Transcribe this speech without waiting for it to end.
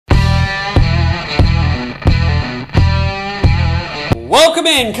Welcome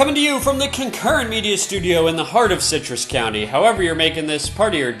in, coming to you from the Concurrent Media Studio in the heart of Citrus County. However you're making this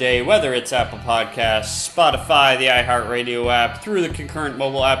part of your day, whether it's Apple Podcasts, Spotify, the iHeartRadio app, through the Concurrent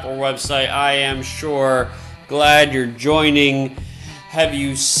mobile app or website, I am sure glad you're joining. Have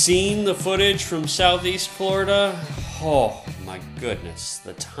you seen the footage from Southeast Florida? Oh my goodness,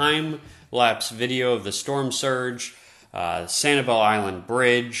 the time-lapse video of the storm surge, Sanibel Island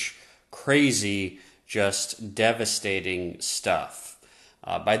Bridge, crazy, just devastating stuff.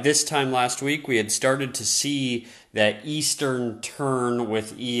 By this time last week, we had started to see that eastern turn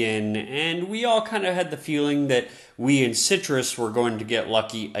with Ian, and we all kind of had the feeling that we in Citrus were going to get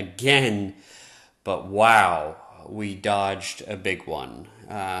lucky again. But wow, we dodged a big one.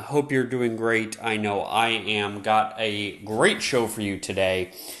 Hope you're doing great. I know I am. Got a great show for you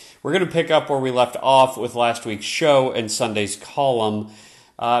today. We're going to pick up where we left off with last week's show and Sunday's column.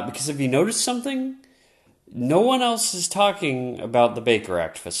 Because have you noticed something? No one else is talking about the Baker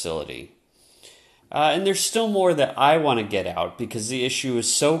Act facility. And there's still more that I want to get out because the issue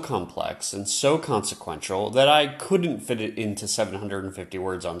is so complex and so consequential that I couldn't fit it into 750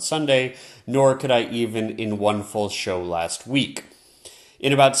 words on Sunday, nor could I even in one full show last week.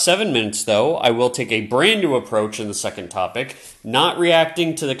 In about 7 minutes, though, I will take a brand new approach in the second topic, not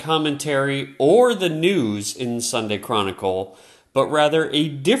reacting to the commentary or the news in Sunday Chronicle, but rather a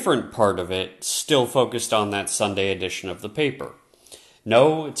different part of it, still focused on that Sunday edition of the paper.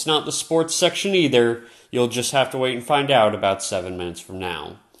 No, it's not the sports section either. You'll just have to wait and find out about 7 minutes from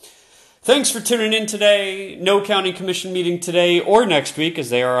now. Thanks for tuning in today. No county commission meeting today or next week as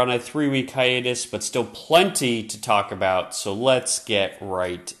they are on a 3-week hiatus, but still plenty to talk about, so let's get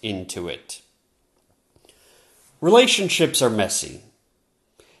right into it. Relationships are messy.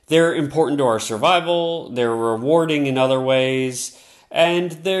 They're important to our survival, they're rewarding in other ways,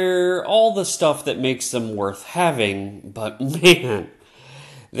 and they're all the stuff that makes them worth having, but man,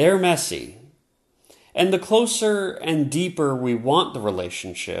 they're messy. And the closer and deeper we want the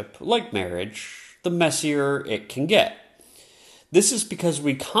relationship, like marriage, the messier it can get. This is because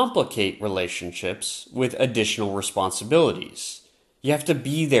we complicate relationships with additional responsibilities. You have to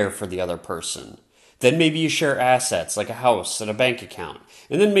be there for the other person. Then maybe you share assets like a house and a bank account.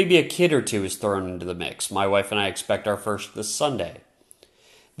 And then maybe a kid or two is thrown into the mix. My wife and I expect our first this Sunday.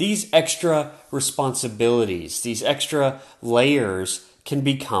 These extra responsibilities, these extra layers can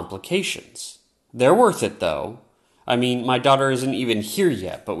be complications. They're worth it though. I mean, my daughter isn't even here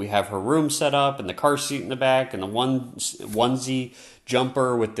yet, but we have her room set up and the car seat in the back and the onesie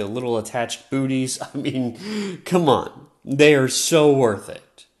jumper with the little attached booties. I mean, come on. They are so worth it.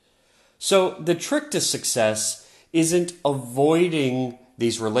 So the trick to success isn't avoiding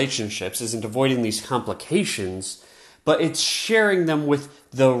these relationships, isn't avoiding these complications, but it's sharing them with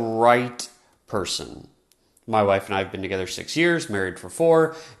the right person. My wife and I have been together 6 years, married for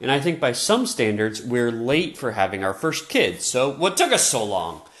 4, and I think by some standards, we're late for having our first kid. So what took us so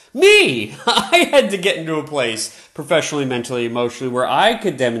long? Me! I had to get into a place, professionally, mentally, emotionally, where I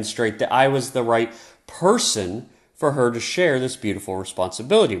could demonstrate that I was the right person for her to share this beautiful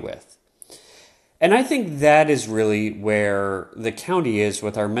responsibility with. And I think that is really where the county is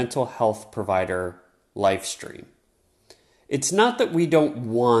with our mental health provider, LifeStream. It's not that we don't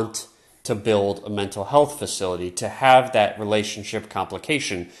want to build a mental health facility to have that relationship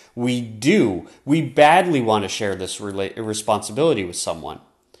complication. We do. We badly want to share this responsibility with someone.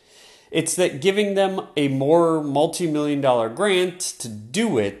 It's that giving them a more multi-million-dollar grant to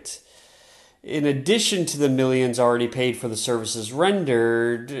do it, in addition to the millions already paid for the services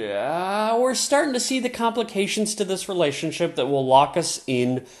rendered, we're starting to see the complications to this relationship that will lock us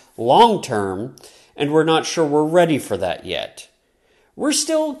in long term, and we're not sure we're ready for that yet. We're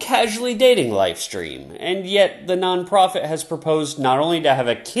still casually dating LifeStream, and yet the nonprofit has proposed not only to have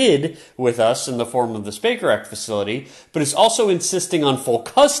a kid with us in the form of this Baker Act facility, but is also insisting on full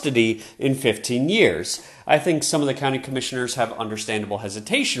custody in 15 years. I think some of the county commissioners have understandable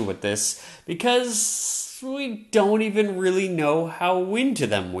hesitation with this because we don't even really know how into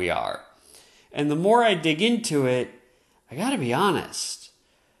them we are. And the more I dig into it, I gotta be honest,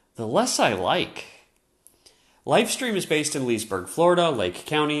 the less I like. LifeStream is based in Leesburg, Florida, Lake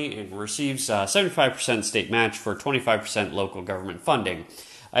County, and receives 75% state match for 25% local government funding.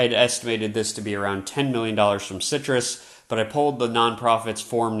 I had estimated this to be around $10 million from Citrus, but I pulled the nonprofit's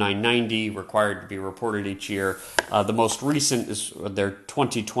Form 990 required to be reported each year. The most recent is their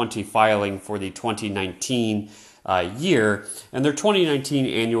 2020 filing for the 2019 year, and their 2019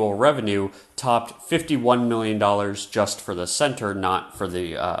 annual revenue topped $51 million just for the center, not for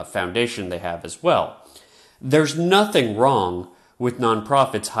the foundation they have as well. There's nothing wrong with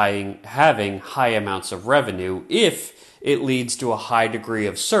nonprofits having high amounts of revenue if it leads to a high degree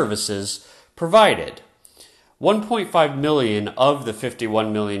of services provided. $1.5 million of the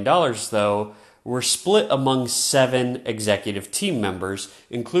 $51 million, though, were split among 7 executive team members,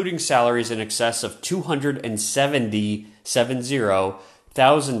 including salaries in excess of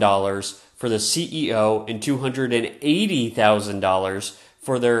 $270,000 for the CEO and $280,000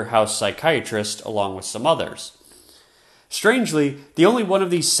 for their house psychiatrist, along with some others. Strangely, the only one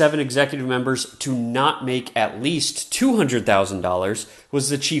of these 7 executive members to not make at least $200,000 was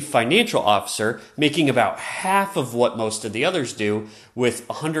the chief financial officer, making about half of what most of the others do, with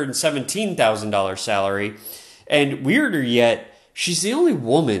 $117,000 salary. And weirder yet, she's the only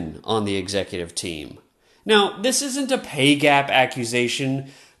woman on the executive team. Now, this isn't a pay gap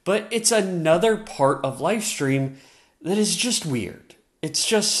accusation, but it's another part of Livestream that is just weird. It's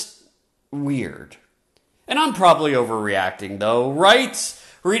just weird. And I'm probably overreacting, though, right?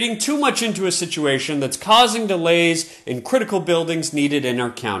 Reading too much into a situation that's causing delays in critical buildings needed in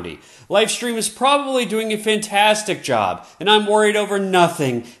our county. Livestream is probably doing a fantastic job, and I'm worried over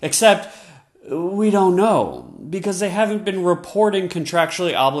nothing, except we don't know, because they haven't been reporting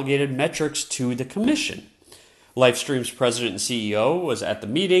contractually obligated metrics to the commission. Livestream's president and CEO was at the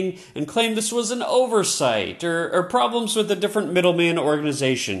meeting and claimed this was an oversight or problems with a different middleman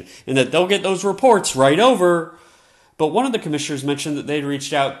organization and that they'll get those reports right over. But one of the commissioners mentioned that they'd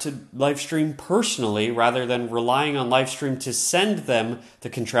reached out to Livestream personally rather than relying on Livestream to send them the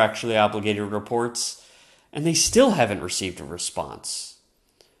contractually obligated reports, and they still haven't received a response.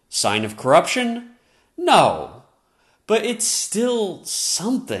 Sign of corruption? No. But it's still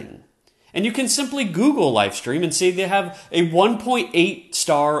something. And you can simply Google Livestream and see they have a 1.8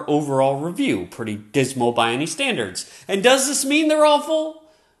 star overall review. Pretty dismal by any standards. And does this mean they're awful?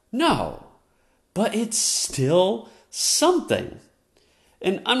 No. But it's still something.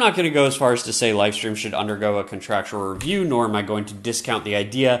 And I'm not going to go as far as to say Livestream should undergo a contractual review, nor am I going to discount the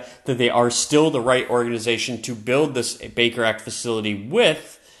idea that they are still the right organization to build this Baker Act facility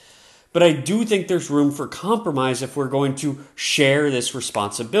with. But I do think there's room for compromise if we're going to share this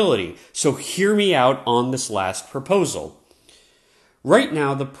responsibility. So hear me out on this last proposal. Right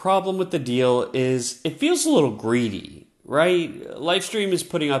now, the problem with the deal is it feels a little greedy, right? Livestream is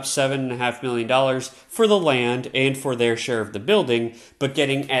putting up $7.5 million for the land and for their share of the building, but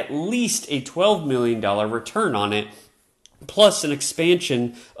getting at least a $12 million return on it, plus an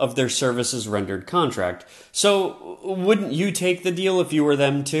expansion of their services rendered contract. So wouldn't you take the deal if you were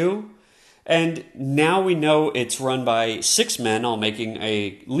them too? And now we know it's run by 6 men, all making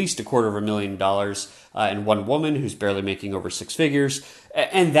at least $250,000, and 1 woman who's barely making over 6 figures.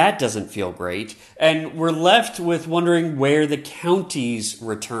 And that doesn't feel great. And we're left with wondering where the county's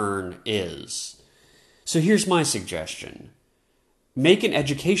return is. So here's my suggestion. Make an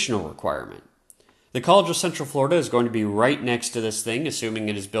educational requirement. The College of Central Florida is going to be right next to this thing, assuming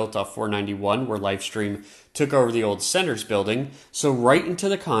it is built off 491, where Livestream took over the old Centers building. So write into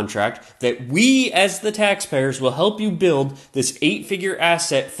the contract that we, as the taxpayers, will help you build this 8-figure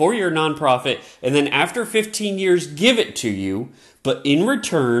asset for your nonprofit, and then after 15 years, give it to you. But in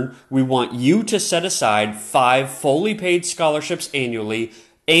return, we want you to set aside 5 fully paid scholarships annually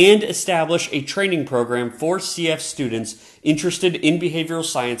and establish a training program for CF students interested in behavioral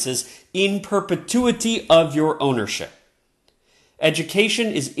sciences in perpetuity of your ownership. Education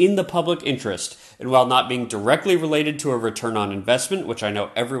is in the public interest, and while not being directly related to a return on investment, which I know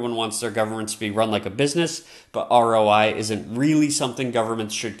everyone wants their governments to be run like a business, but ROI isn't really something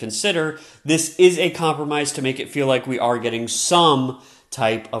governments should consider, this is a compromise to make it feel like we are getting some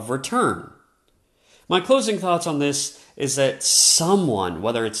type of return. My closing thoughts on this is that someone,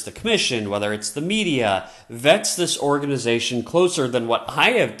 whether it's the commission, whether it's the media, vets this organization closer than what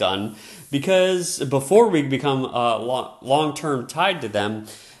I have done, because before we become long-term tied to them,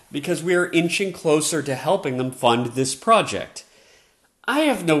 because we are inching closer to helping them fund this project. I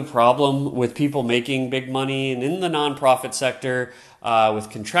have no problem with people making big money, and in the nonprofit sector, with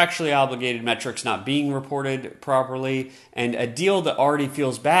contractually obligated metrics not being reported properly, and a deal that already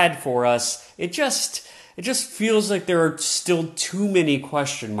feels bad for us, it just feels like there are still too many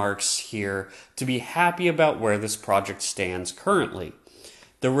question marks here to be happy about where this project stands currently.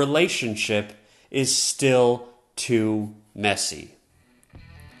 The relationship is still too messy.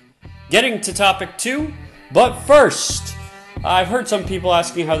 Getting to topic 2, but first, I've heard some people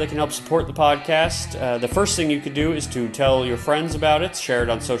asking how they can help support the podcast. The first thing you could do is to tell your friends about it, share it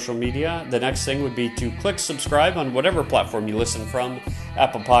on social media. The next thing would be to click subscribe on whatever platform you listen from,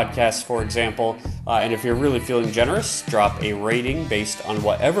 Apple Podcasts, for example. And if you're really feeling generous, drop a rating based on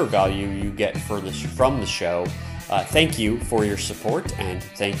whatever value you get from the show. Thank you for your support, and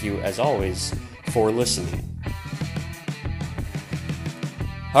thank you, as always, for listening.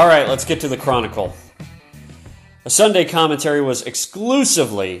 All right, let's get to the Chronicle. A Sunday commentary was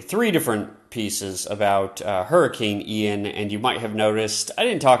exclusively 3 different pieces about Hurricane Ian, and you might have noticed I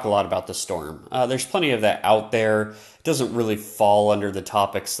didn't talk a lot about the storm. There's plenty of that out there. It doesn't really fall under the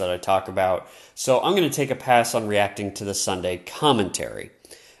topics that I talk about, so I'm going to take a pass on reacting to the Sunday commentary.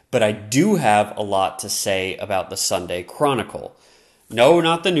 But I do have a lot to say about the Sunday Chronicle. No,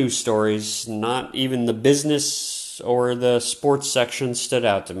 not the news stories, not even the business or the sports section stood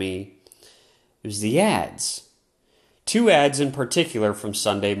out to me. It was the ads. 2 ads in particular from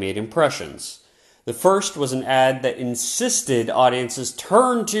Sunday made impressions. The first was an ad that insisted audiences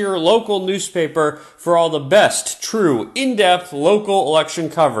turn to your local newspaper for all the best, true, in-depth local election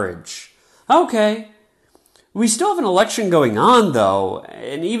coverage. Okay. We still have an election going on, though,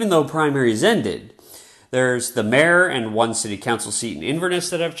 and even though primaries ended. There's the mayor and 1 city council seat in Inverness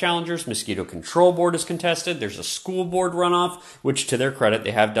that have challengers. Mosquito Control Board is contested. There's a school board runoff, which, to their credit,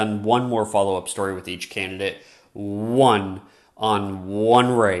 they have done 1 more follow-up story with each candidate. 1 on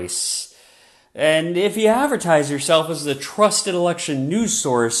 1 race. And if you advertise yourself as the trusted election news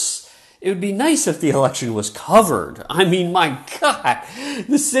source, it would be nice if the election was covered. I mean, my God,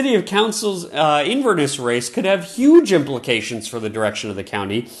 the City of Council's Inverness race could have huge implications for the direction of the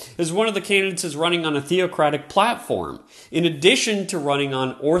county, as one of the candidates is running on a theocratic platform. In addition to running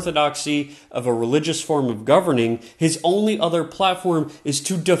on orthodoxy of a religious form of governing, his only other platform is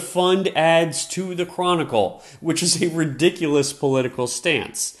to defund ads to the Chronicle, which is a ridiculous political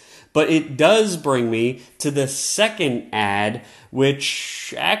stance. But it does bring me to the second ad,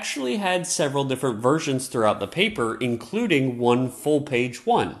 which actually had several different versions throughout the paper, including 1 full-page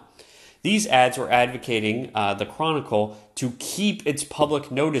one. These ads were advocating the Chronicle to keep its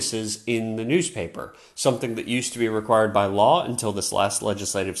public notices in the newspaper, something that used to be required by law until this last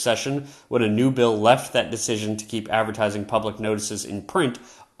legislative session, when a new bill left that decision to keep advertising public notices in print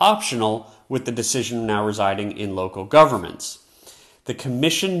optional, with the decision now residing in local governments. The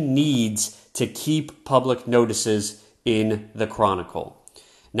commission needs to keep public notices in the Chronicle.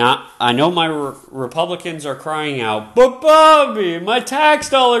 Now, I know my Republicans are crying out, but Bobby, my tax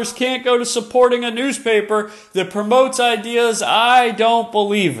dollars can't go to supporting a newspaper that promotes ideas I don't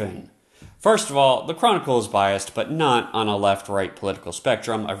believe in. First of all, the Chronicle is biased, but not on a left-right political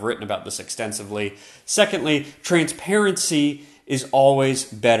spectrum. I've written about this extensively. Secondly, transparency is always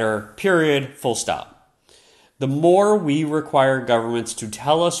better, period, full stop. The more we require governments to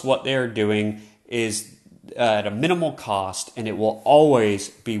tell us what they are doing is at a minimal cost, and it will always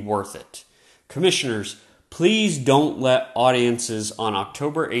be worth it. Commissioners, please don't let audiences on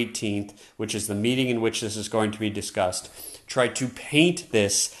October 18th, which is the meeting in which this is going to be discussed, try to paint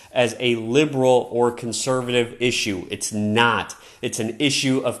this as a liberal or conservative issue. It's not. It's an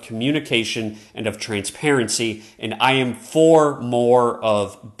issue of communication and of transparency, and I am for more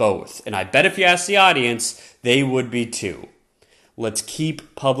of both. And I bet if you ask the audience, they would be too. Let's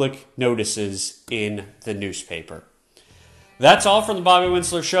keep public notices in the newspaper. That's all from the Bobby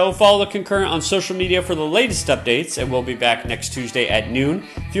Winsler Show. Follow The Concurrent on social media for the latest updates, and we'll be back next Tuesday at noon.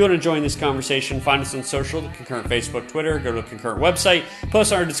 If you want to join this conversation, find us on social, The Concurrent Facebook, Twitter, go to the Concurrent website,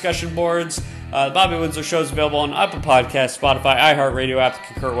 post on our discussion boards. The Bobby Winsler Show is available on Apple Podcasts, Spotify, iHeartRadio app,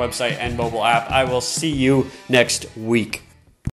 the Concurrent website, and mobile app. I will see you next week.